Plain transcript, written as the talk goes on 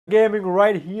Gaming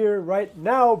right here, right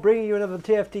now, bringing you another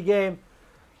TFT game.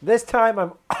 This time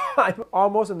I'm I'm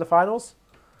almost in the finals.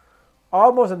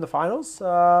 Almost in the finals.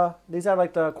 These are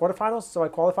like the quarterfinals, so I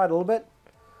qualified a little bit.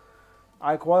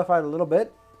 I qualified a little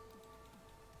bit.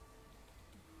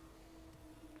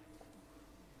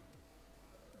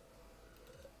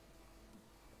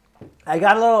 I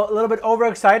got a little bit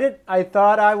overexcited. I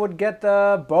thought I would get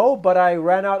the bow, but I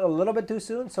ran out a little bit too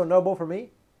soon, so no bow for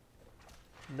me.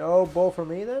 No bow for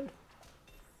me then.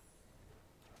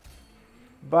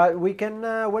 But we can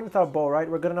win without bow, right?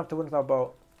 We're good enough to win without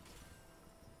bow.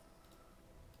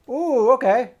 Ooh,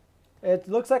 okay. It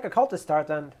looks like a cultist start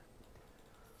then.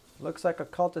 Looks like a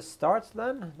cultist starts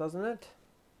then, doesn't it?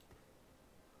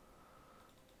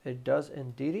 It does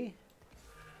indeedy.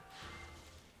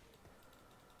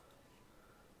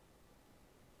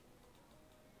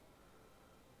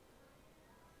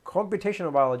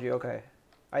 Computational biology, okay.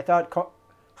 I thought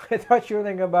you were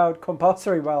thinking about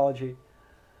compulsory biology.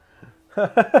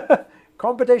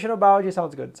 Computational biology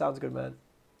sounds good. Sounds good, man.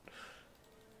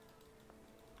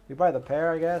 We buy the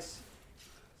pair, I guess.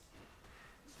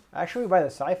 Actually, we buy the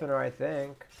siphoner, I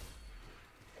think.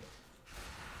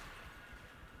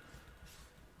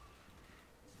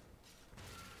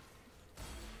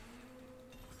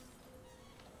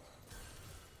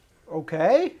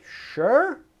 Okay,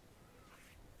 sure.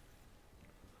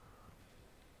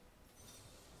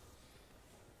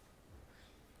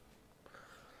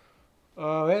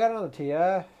 We got another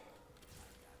TF.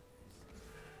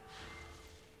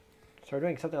 So we're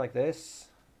doing something like this.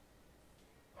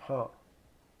 Huh.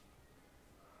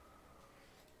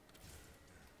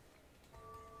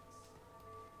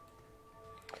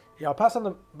 Yeah, I'll pass on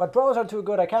the... But Brawlers are too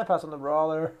good. I can't pass on the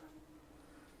Brawler.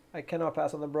 I cannot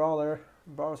pass on the Brawler.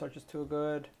 Brawlers are just too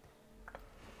good.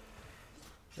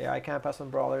 Yeah, I can't pass on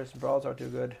Brawlers. Brawlers are too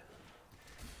good.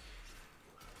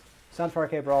 Sunfire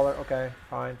K Brawler. Okay,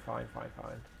 fine.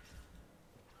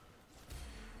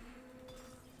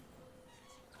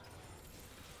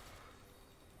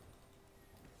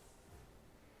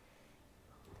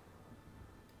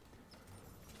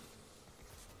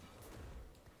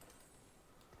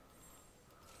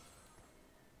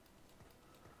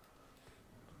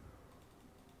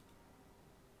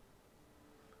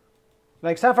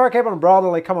 Like, Sapphire Cable and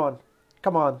Brawler, like, come on.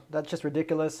 Come on. That's just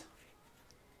ridiculous.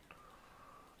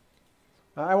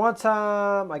 I want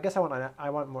some... I guess I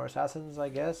want more assassins, I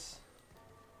guess.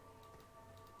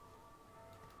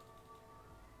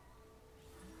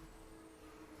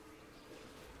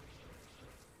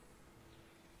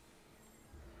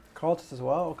 Cultists as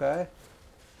well, okay.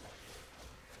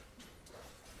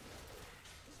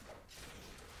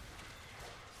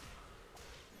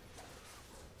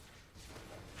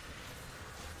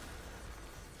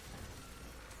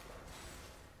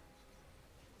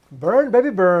 Burn, baby,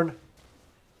 burn.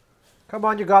 Come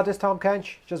on, you got this, Tom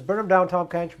Kench. Just burn them down, Tom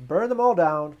Kench. Burn them all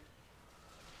down.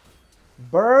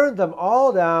 Burn them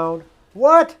all down.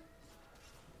 What?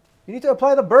 You need to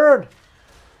apply the burn.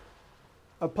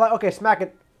 Apply. Okay, smack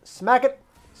it. Smack it.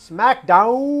 Smack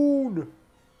down.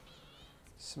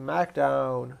 Smack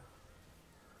down.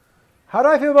 How do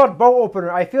I feel about bow opener?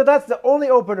 I feel that's the only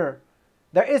opener.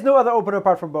 There is no other opener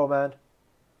apart from bow, man.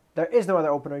 There is no other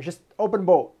opener. Just open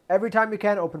bow. Every time you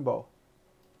can, open bow.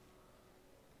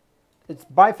 It's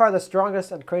by far the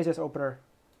strongest and craziest opener.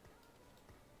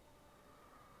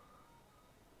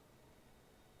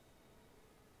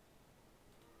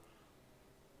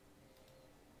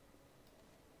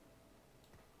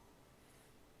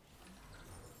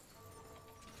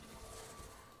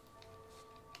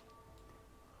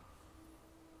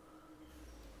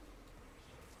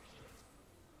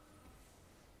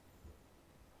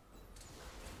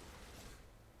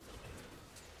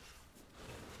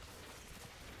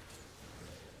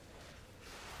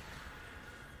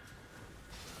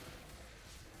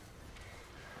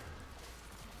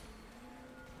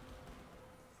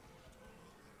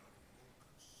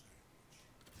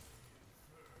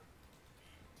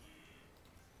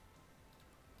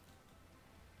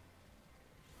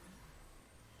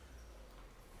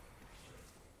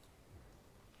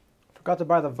 Forgot to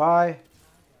buy the Vi.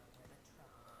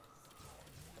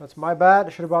 That's my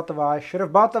bad. Should have bought the Vi. Should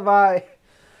have bought the Vi.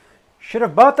 Should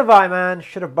have bought the Vi, man.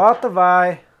 Should have bought the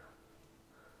Vi.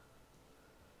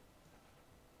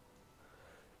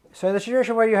 So in the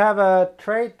situation where you have a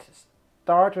trait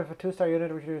start with a 2-star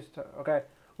unit, which is okay.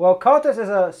 Well, Cultist is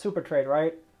a super trait,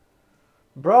 right?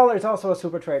 Brawler is also a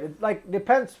super trait. It like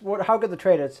depends how good the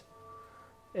trait is.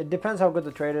 It depends how good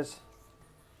the trait is.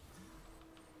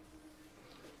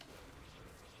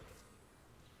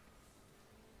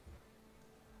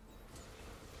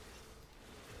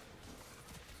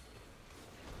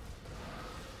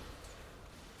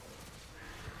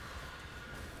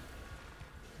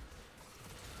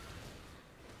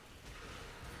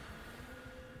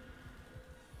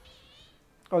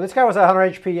 Oh, this guy was at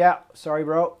 100 HP. Yeah, sorry,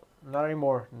 bro. Not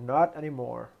anymore. Not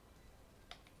anymore.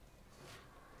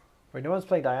 Wait, no one's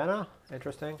playing Diana?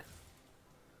 Interesting.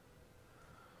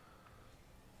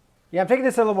 Yeah, I'm taking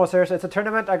this a little more seriously. It's a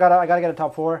tournament. I gotta get a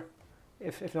top 4,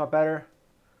 if not better.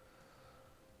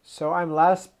 So I'm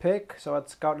last pick. So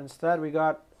let's scout instead. We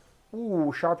got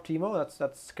Sharp Timo.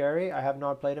 That's scary. I have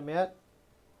not played him yet.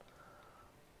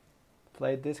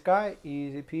 Played this guy.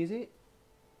 Easy peasy.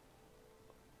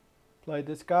 Played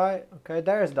this guy. Okay,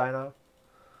 there's Dinah.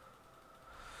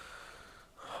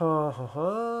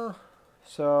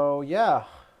 So yeah,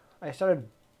 I started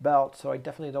belt, so I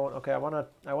definitely don't. Okay, I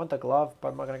want the glove, but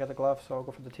I'm not gonna get the glove, so I'll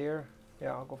go for the tier.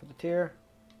 Yeah, I'll go for the tier.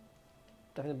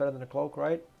 Definitely better than the cloak,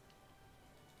 right?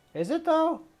 Is it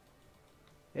though?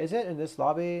 Is it in this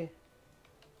lobby?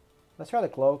 Let's try the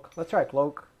cloak. Let's try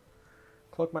cloak.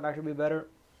 Cloak might actually be better.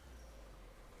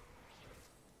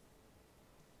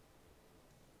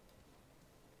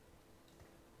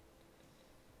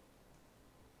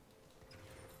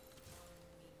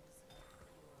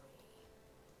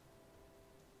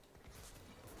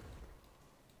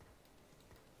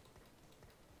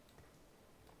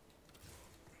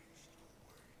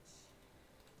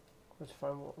 Let's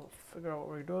figure out what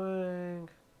we're doing.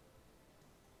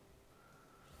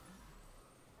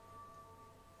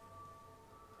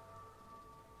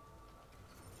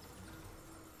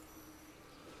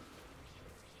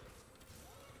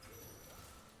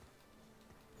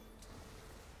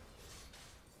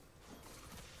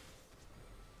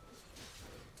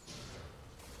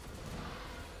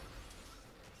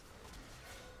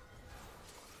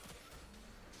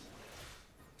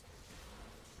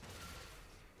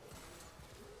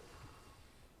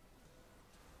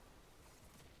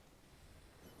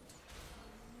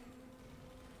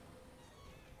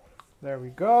 There we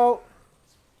go.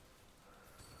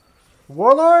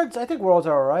 Warlords? I think Warlords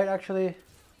are alright, actually.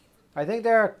 I think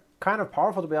they're kind of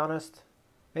powerful, to be honest.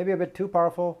 Maybe a bit too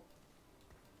powerful.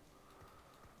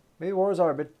 Maybe Warlords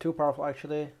are a bit too powerful,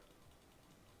 actually.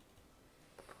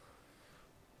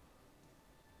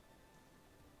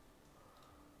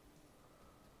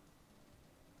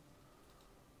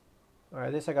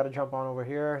 Alright, this I gotta jump on over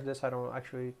here. This I don't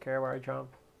actually care where I jump.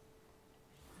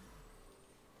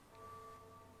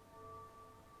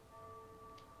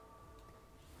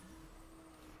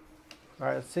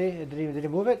 Alright, let's see. Did he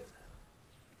move it?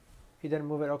 He didn't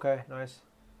move it. Okay, nice.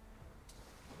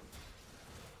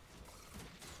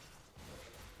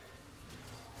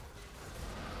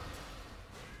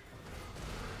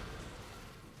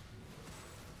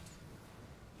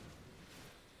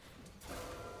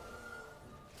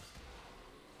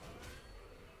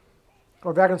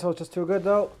 Oh, Dragon Soul's just too good,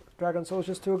 though. Dragon Soul's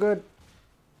just too good.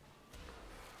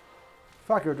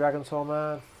 Fuck your Dragon Soul,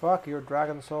 man. Fuck your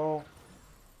Dragon Soul.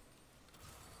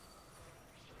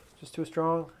 Just too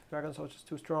strong. Dragon Soul's just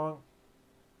too strong.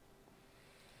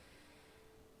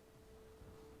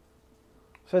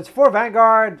 So it's 4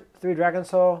 Vanguard, 3 Dragon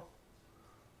Soul.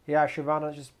 Yeah,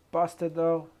 Shyvana just busted,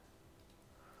 though.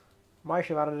 My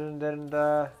Shyvana didn't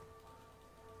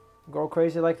go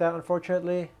crazy like that,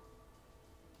 unfortunately.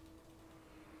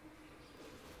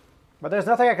 But there's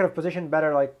nothing I could have positioned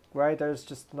better, like, right? There's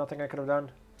just nothing I could have done.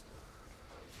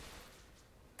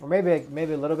 Or maybe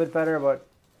a little bit better, but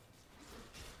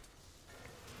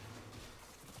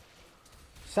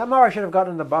somehow I should have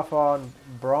gotten the buff on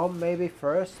Brom maybe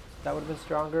first. That would have been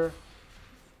stronger.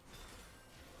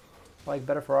 Like,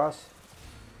 better for us.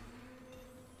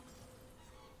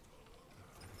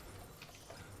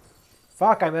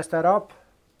 Fuck, I messed that up.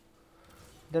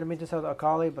 Didn't mean to sell the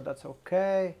Akali, but that's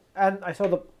okay. And I saw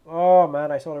the... Oh,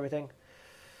 man, I sold everything.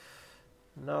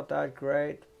 Not that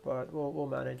great, but we'll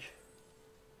manage.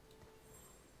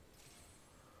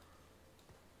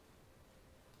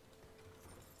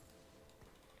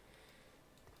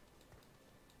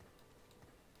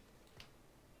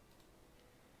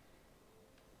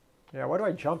 Yeah, why do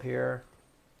I jump here?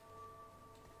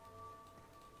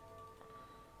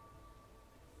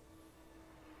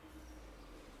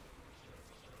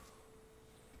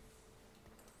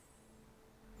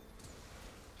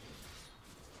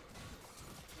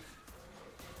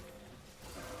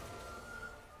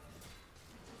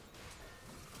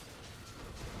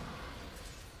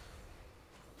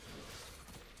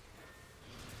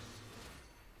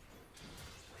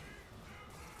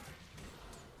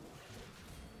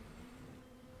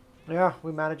 Yeah,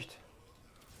 we managed.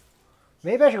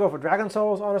 Maybe I should go for Dragon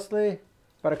Souls, honestly.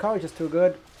 But Akali's just too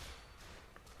good.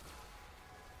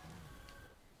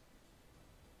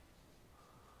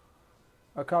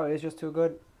 Akali is just too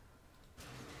good.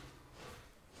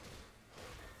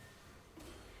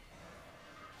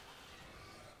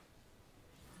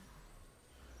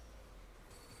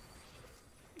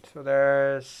 So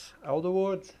there's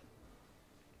Elderwood.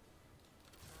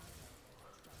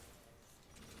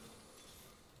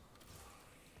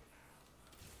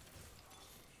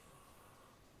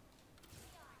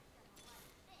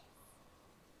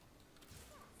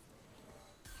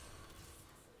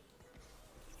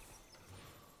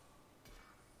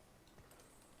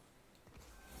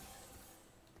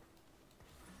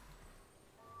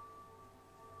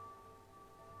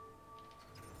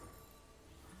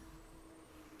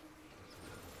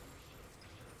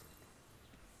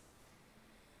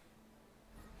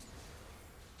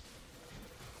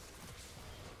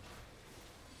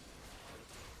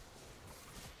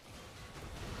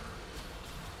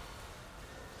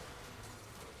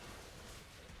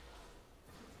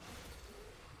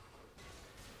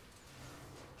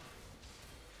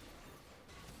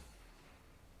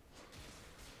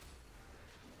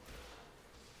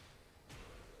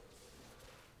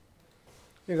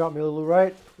 You got me, Lulu,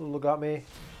 right? Lulu got me.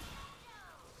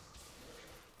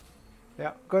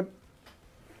 Yeah, good.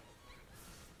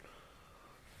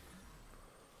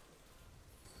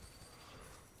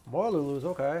 More Lulus,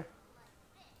 okay.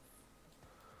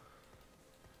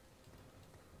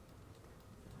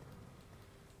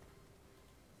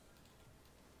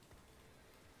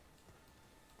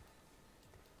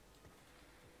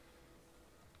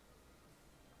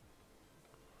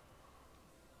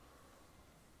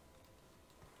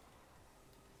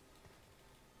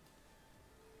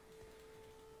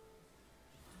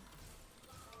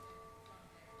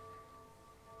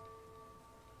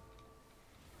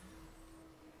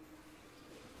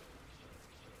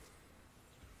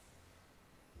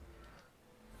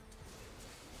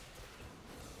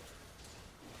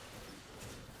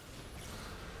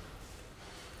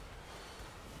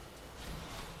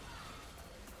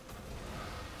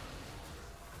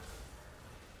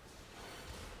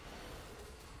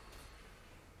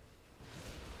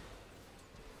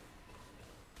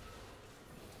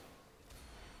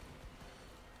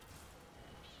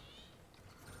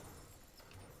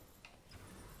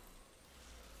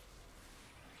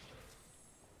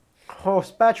 Oh,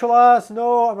 spatulas!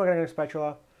 No, I'm not gonna get a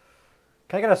spatula.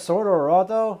 Can I get a sword or a rod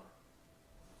though?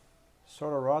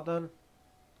 Sword or rod then?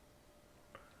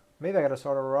 Maybe I get a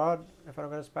sword or a rod if I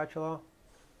don't get a spatula.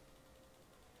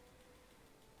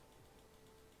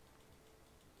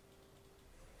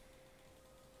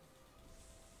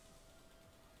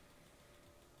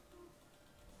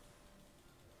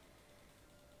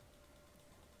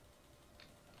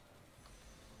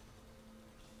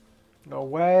 No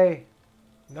way.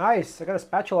 Nice, I got a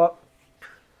spatula.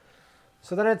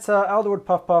 So then it's Elderwood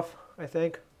Puff Puff, I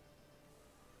think.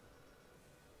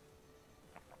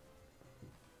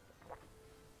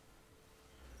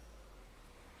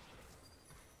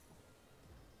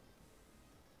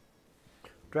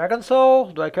 Dragon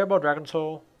Soul? Do I care about Dragon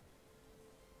Soul?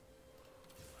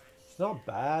 It's not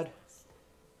bad.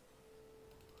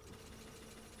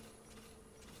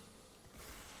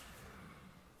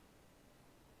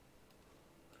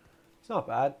 It's not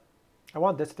bad. I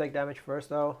want this to take damage first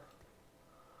though.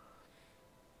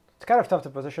 It's kind of tough to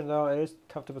position though. It is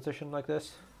tough to position like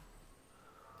this.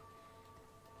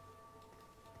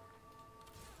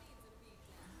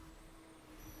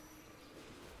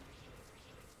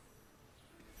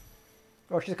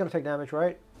 Oh, she's gonna take damage,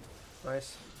 right?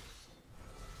 Nice.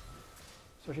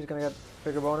 So she's gonna get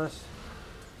bigger bonus.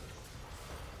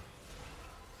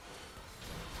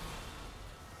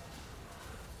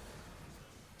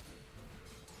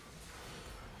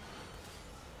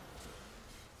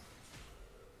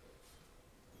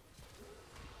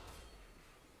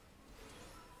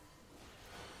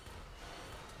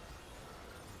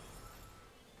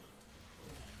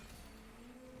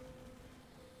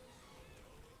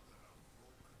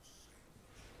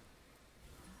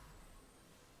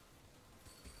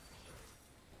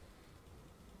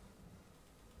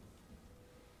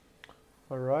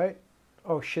 Alright.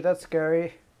 Oh shit, that's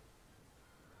scary.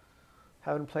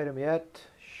 Haven't played him yet.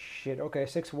 Shit, okay,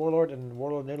 6 Warlord and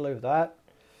Warlord Nidalee with that.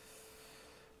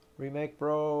 Remake,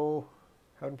 bro.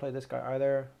 Haven't played this guy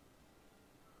either.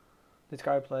 This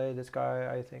guy played, this guy,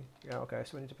 I think. Yeah, okay,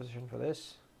 so we need to position for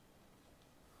this.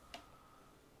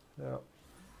 Yeah.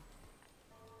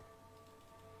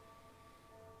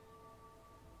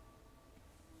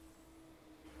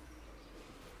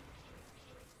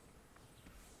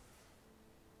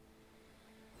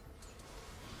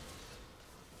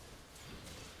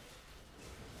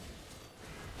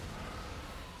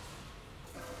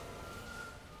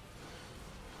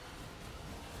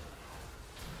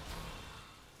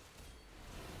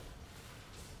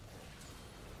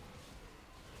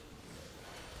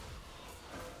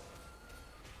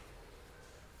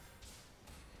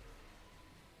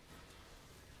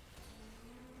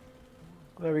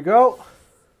 There we go.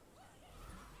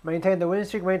 Maintain the win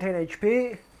streak, maintain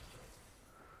HP.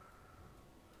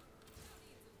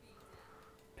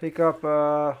 Pick up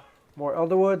more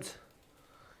Elderwoods.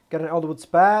 Get an Elderwood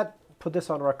Spat. Put this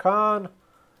on Rakan.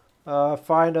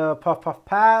 Find a Puff Puff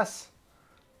Pass.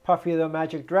 Puffy the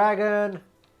Magic Dragon.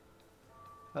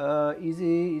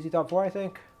 Easy top 4, I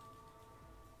think.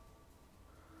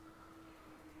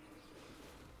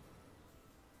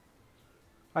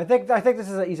 I think this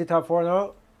is an easy top 4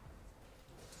 though.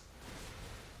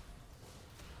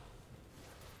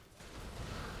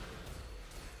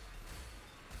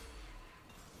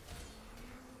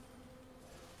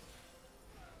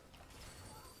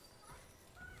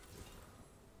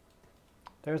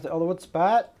 There's the Elderwood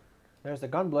Spat. There's the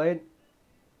Gunblade.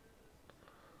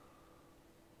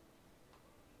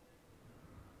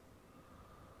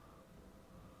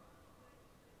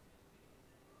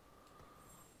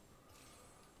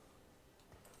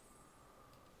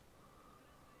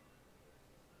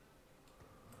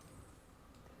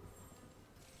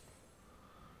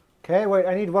 Okay, wait,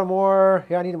 I need one more.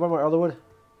 Yeah, I need one more Elderwood.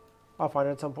 I'll find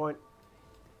it at some point.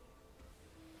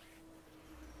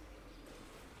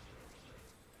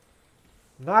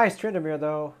 Nice Tryndamere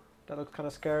though. That looks kind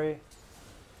of scary.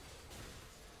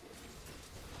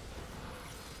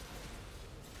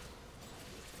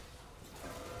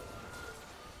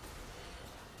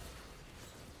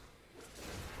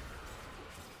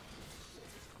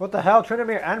 What the hell?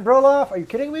 Tryndamere and Brolaf? Are you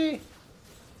kidding me?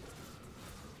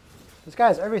 This guy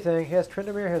has everything. He has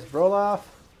Tryndamere, he has Brolaf.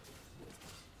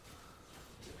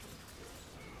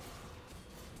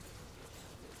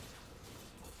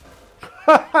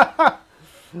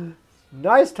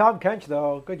 Nice Tom Kench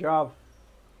though. Good job.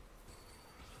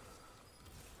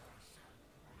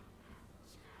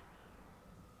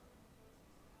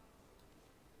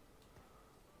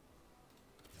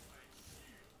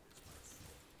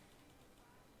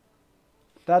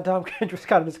 That Tom Kench was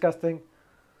kind of disgusting.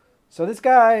 So this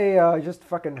guy just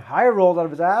fucking high rolled out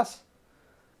of his ass.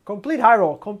 Complete high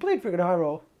roll. Complete freaking high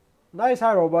roll. Nice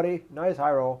high roll, buddy. Nice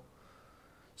high roll.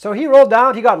 So he rolled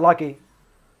down. He got lucky.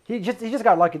 He just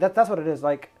got lucky. That's what it is.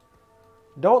 Like,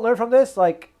 don't learn from this.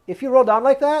 Like, if you roll down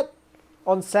like that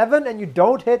on 7 and you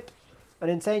don't hit an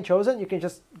insane chosen, you can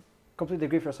just completely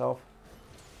grief yourself.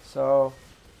 So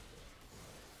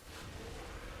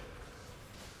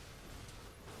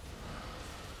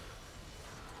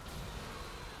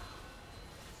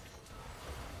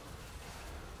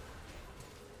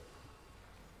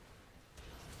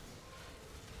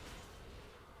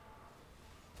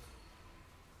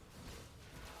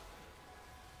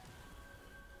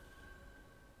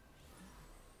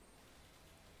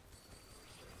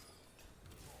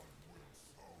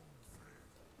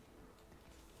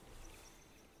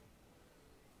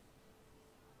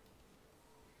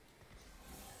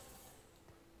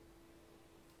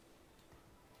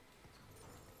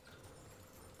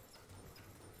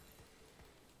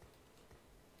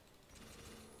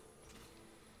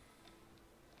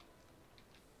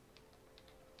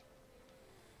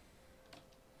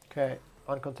okay,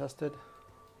 uncontested.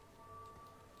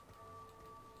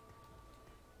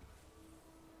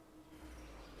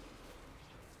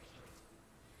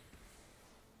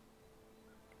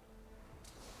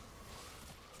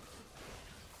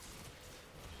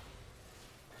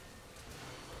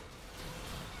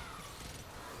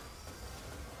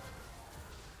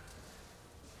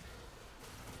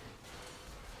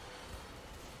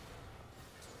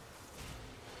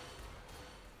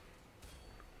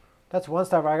 That's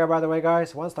 1-star Rygar, by the way,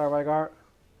 guys. 1-star Rygar.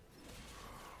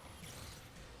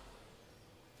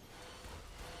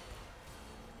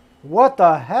 What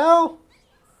the hell?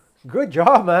 Good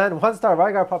job, man. 1-star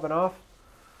Rygar popping off.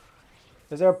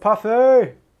 Is there a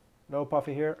Puffy? No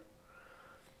Puffy here.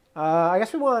 I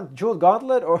guess we want Jeweled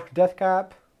Gauntlet or Death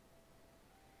Cap.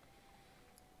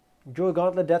 Jeweled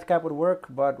Gauntlet, Death Cap would work,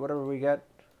 but whatever we get.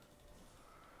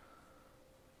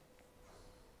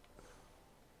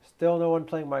 Still no one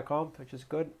playing my comp, which is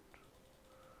good.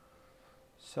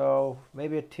 So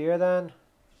maybe a tier then.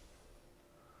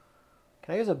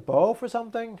 Can I use a bow for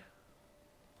something?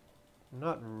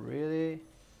 Not really.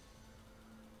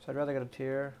 So I'd rather get a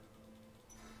tier.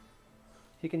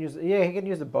 He can use, yeah, he can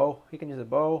use the bow. He can use the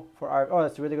bow for our, oh,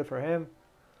 that's really good for him.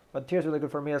 But tier's really good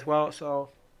for me as well, so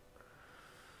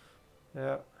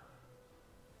yeah.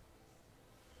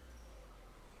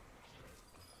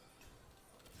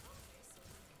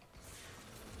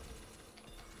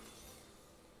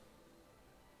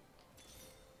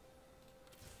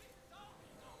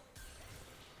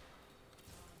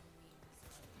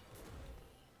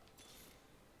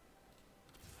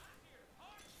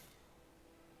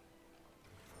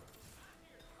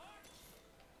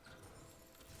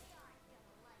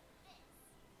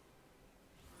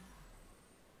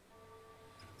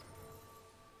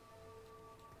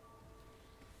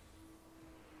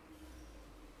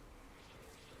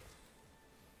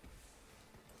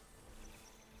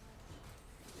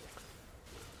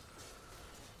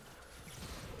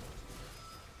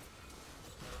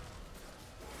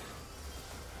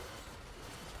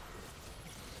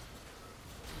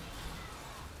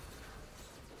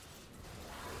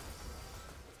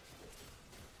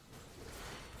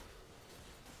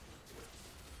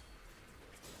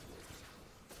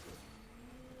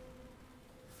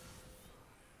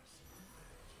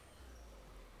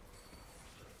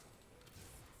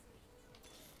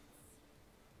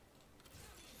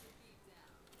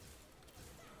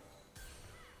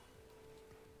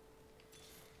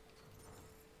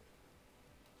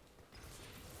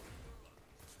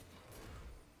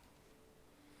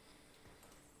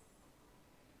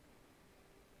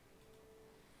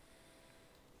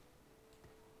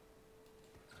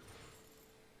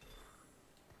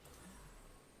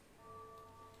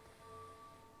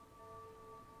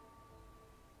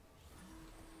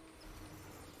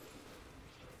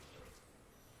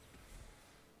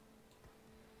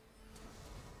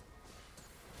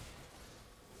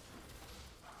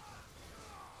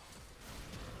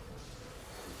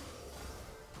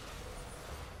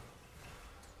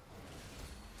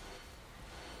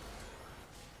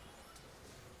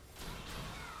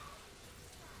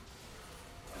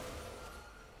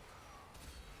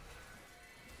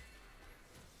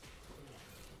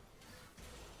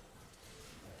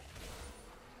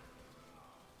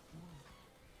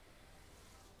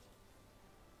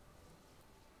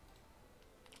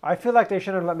 I feel like they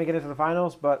shouldn't have let me get into the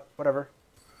finals, but whatever.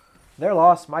 Their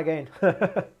loss, my gain.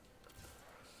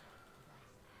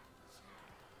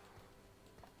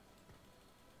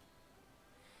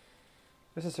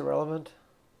 This is irrelevant.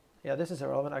 Yeah, this is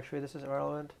irrelevant, actually. This is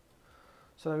irrelevant.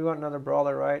 So then we want another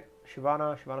brawler, right?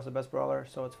 Shyvana. Shyvana's the best brawler,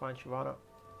 so it's fine, Shyvana.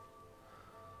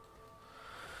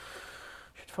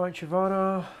 Should find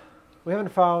Shyvana. We haven't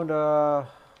found the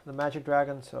magic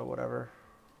dragon, so whatever.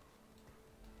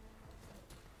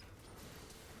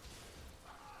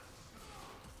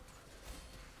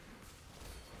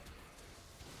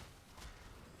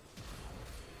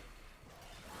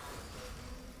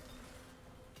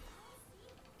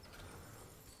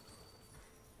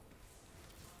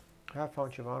 I have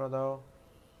found Shyvana though.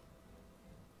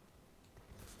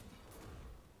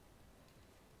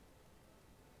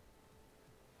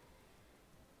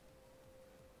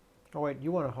 Oh wait,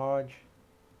 you want a Hodge.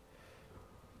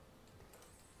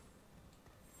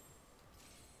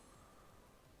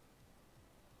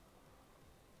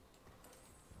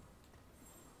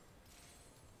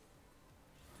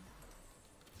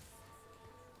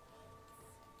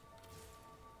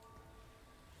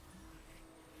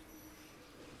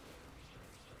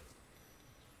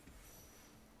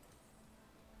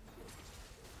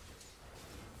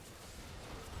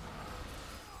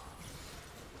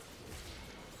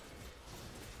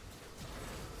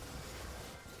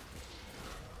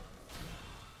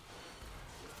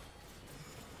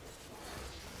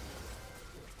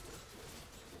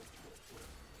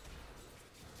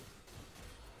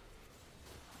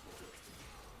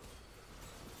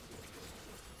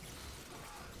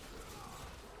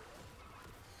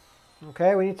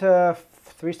 Okay, we need to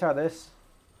 3-star this.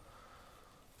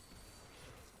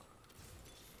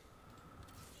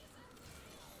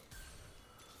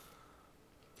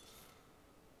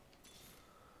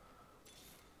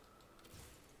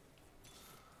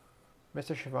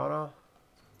 Mr. Shyvana.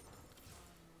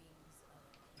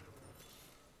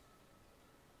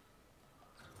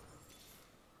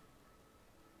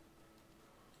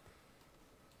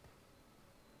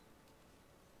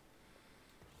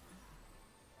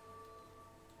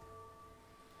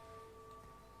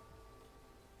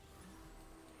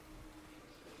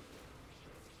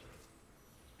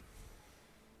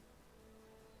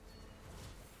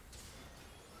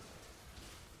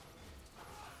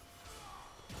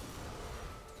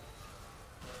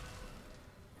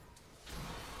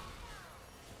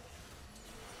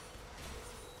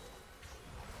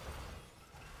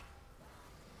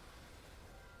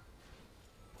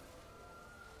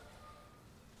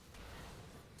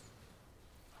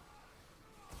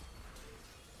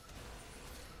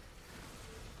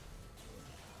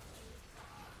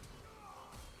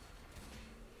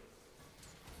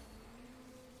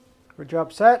 Good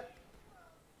job, set.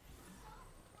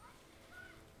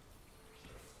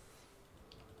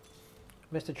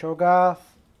 Mr. Cho'Gath.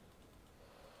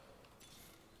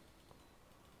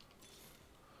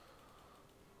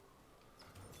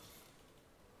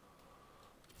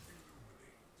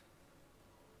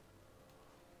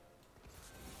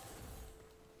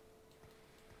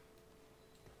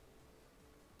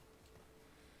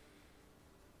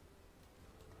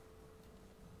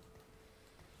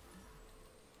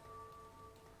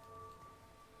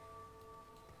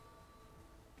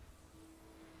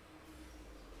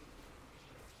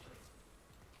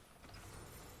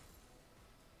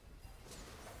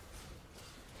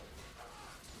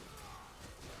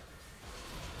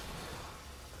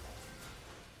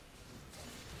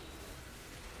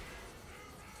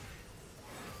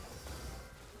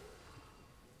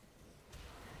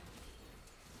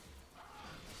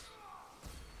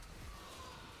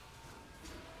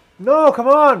 No, come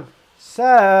on!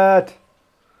 Set!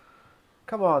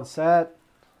 Come on, set.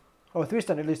 Oh,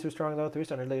 3-star Italy is too strong though.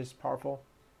 3-star Italy is powerful.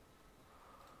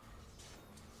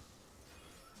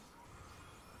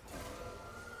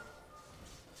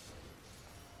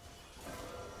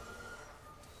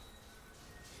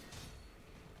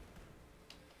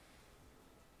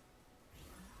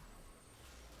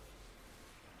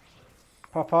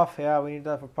 Puff Puff, yeah, we need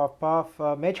that for Puff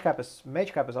Puff. Mage Cap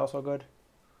is also good.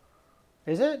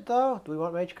 Is it though? Do we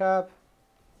want Mage Cap?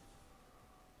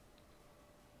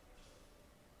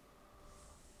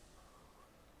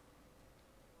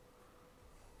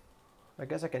 I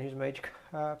guess I can use Mage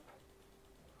Cap.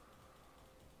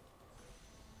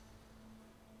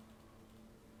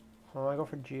 Oh, I go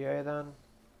for GA then.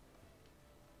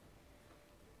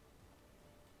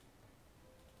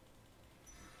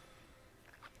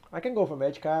 I can go for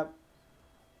Mage Cap.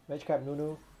 Mage Cap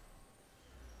Nunu.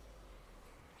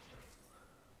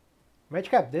 Mage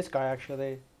Cap this guy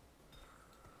actually.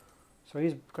 So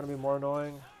he's gonna be more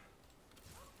annoying.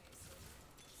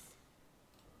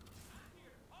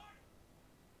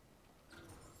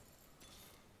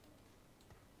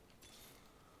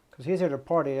 Because he's here to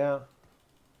party, yeah.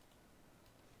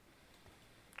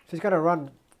 So he's gonna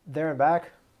run there and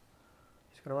back.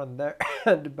 He's gonna run there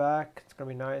and back. It's gonna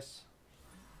be nice.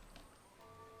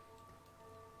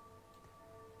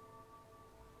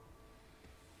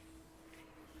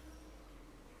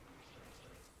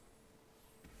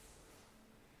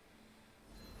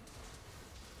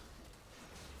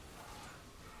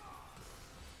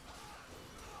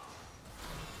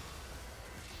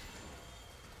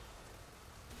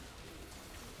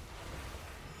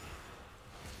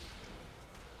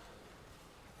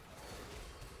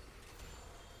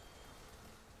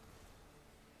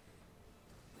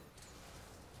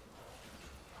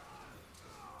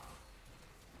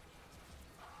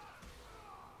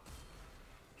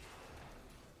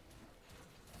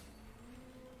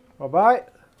 Bye-bye.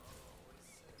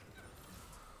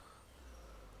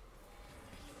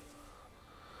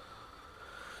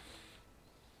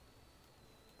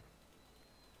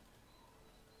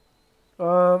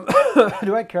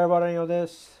 Do I care about any of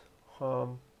this?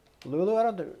 Lulu? I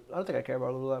don't think I care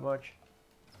about Lulu that much.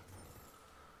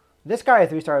 This guy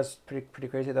at 3-star is pretty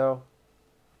crazy though.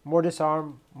 More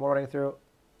disarm, more running through.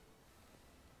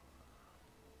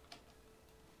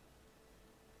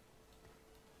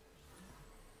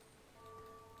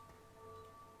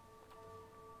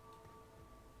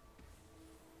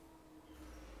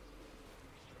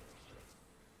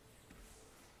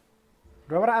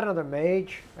 Do I want to add another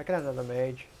mage? I can add another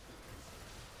mage.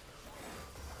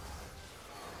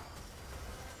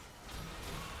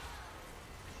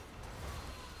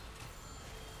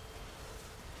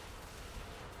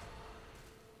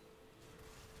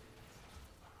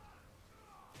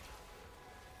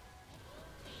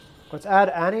 Let's add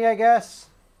Annie, I guess.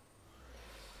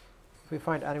 If we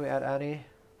find Annie, we add Annie.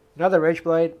 Another Rage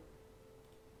Blade.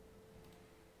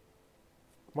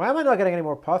 Why am I not getting any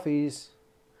more puffies?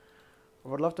 I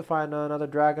would love to find another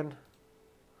dragon.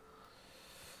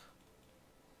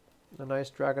 A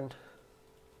nice dragon.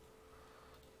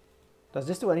 Does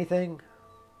this do anything?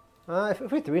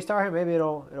 If we 3-star him, maybe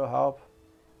it'll help.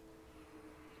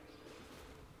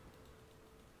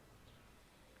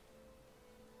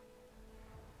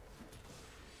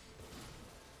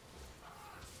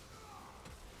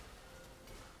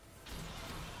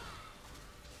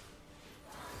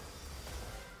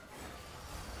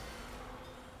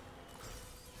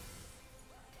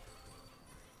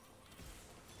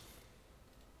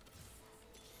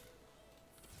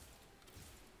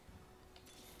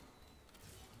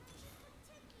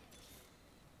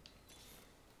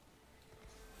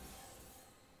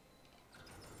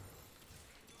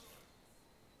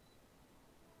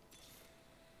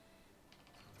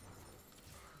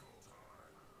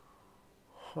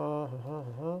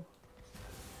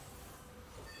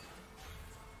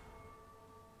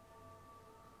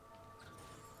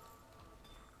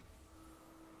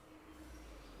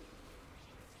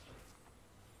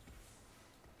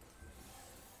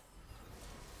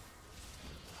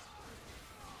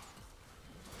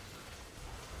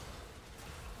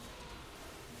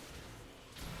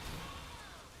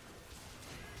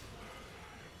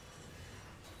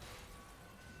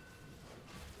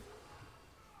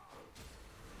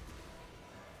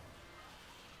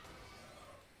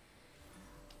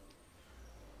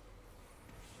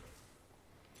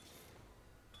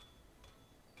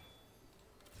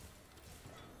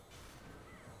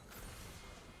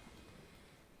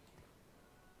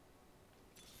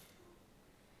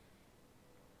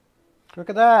 Look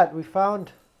at that, we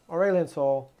found Aurelian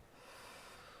Soul.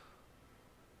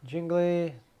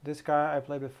 Jingly, this guy I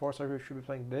played before, so I should be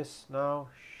playing this now.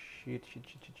 Shit.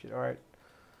 Alright.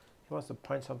 He wants to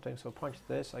punch something, so punch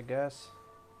this, I guess.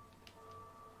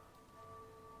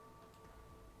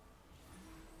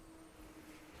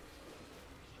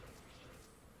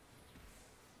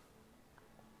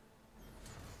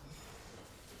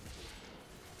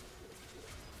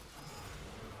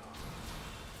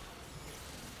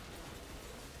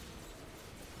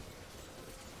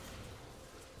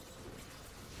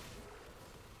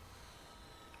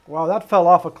 Wow, that fell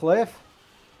off a cliff.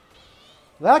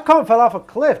 That comp fell off a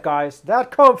cliff, guys. That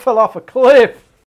comp fell off a cliff.